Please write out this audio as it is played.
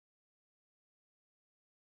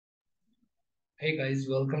Hey guys,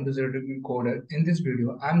 welcome to Zero Degree Coder. In this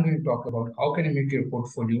video, I'm going to talk about how can you make your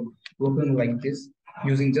portfolio looking like this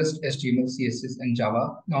using just HTML, CSS, and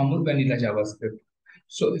Java, normal vanilla JavaScript.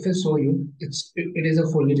 So if I show you, it is a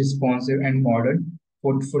fully responsive and modern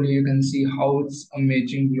portfolio. You can see how it's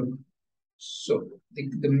amazing look. So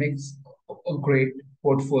the makes a great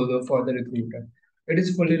portfolio for the recruiter. It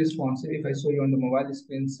is fully responsive. If I show you on the mobile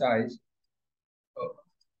screen size, uh,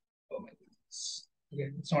 oh my goodness. Okay,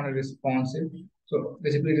 it's not a responsive. So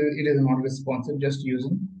basically, it is not responsive. Just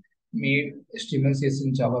using made HTML, CSS,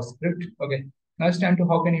 and JavaScript. Okay. Now it's time to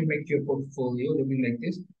how can you make your portfolio looking like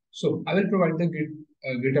this. So I will provide the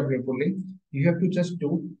GitHub repo link. You have to just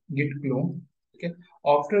do git clone. Okay.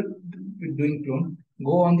 After doing clone,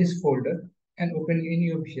 go on this folder and open in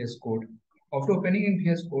your VS Code. After opening in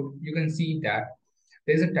VS Code, you can see that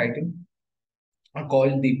there is a title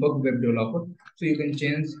called Deepak Web Developer. So you can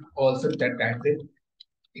change also that title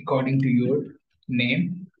according to your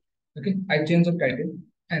name. Okay, I change the title,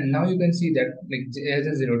 and now you can see that like as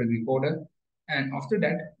a zero degree coder. And after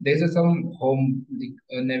that, there's a some home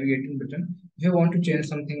like, navigating button. If you want to change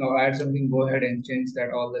something or add something, go ahead and change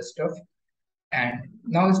that all the stuff. And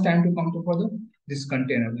now it's time to come to for the this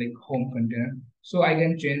container like home container. So I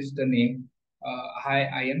can change the name. Hi,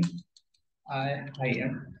 I am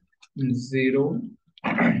zero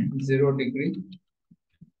zero degree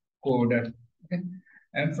coder. Okay,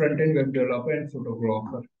 I'm front end web developer and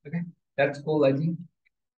photographer. Okay, that's cool. I think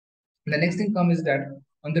the next thing comes is that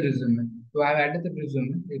on the resume. So I've added the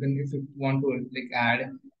resume. Even if you want to like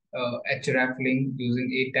add href link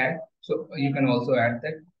using a tag, so you can also add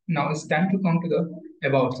that. Now it's time to come to the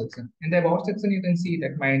about section. In the about section, you can see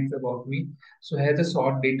that my info about me. So here the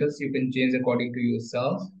short details you can change according to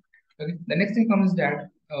yourself. Okay. The next thing comes that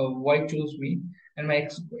why choose me and my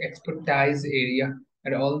expertise area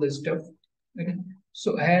and all this stuff. Okay.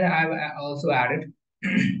 So here I've also added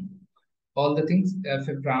all the things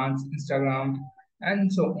for brands, Instagram,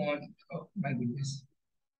 and so on. Oh my goodness!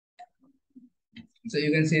 So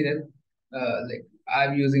you can see that like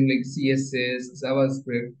I'm using like CSS,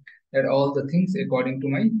 JavaScript, that all the things according to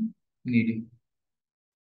my needing.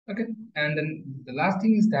 Okay, and then the last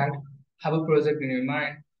thing is that have a project in your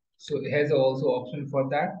mind. So it has also option for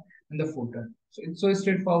that and the footer. So it's so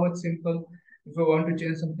straightforward, simple. If you want to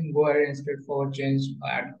change something, go ahead and straightforward change,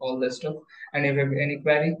 add all the stuff. And if you have any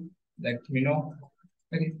query, let me know.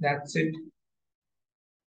 Okay, that's it.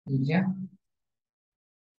 Yeah.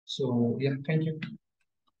 So yeah, thank you.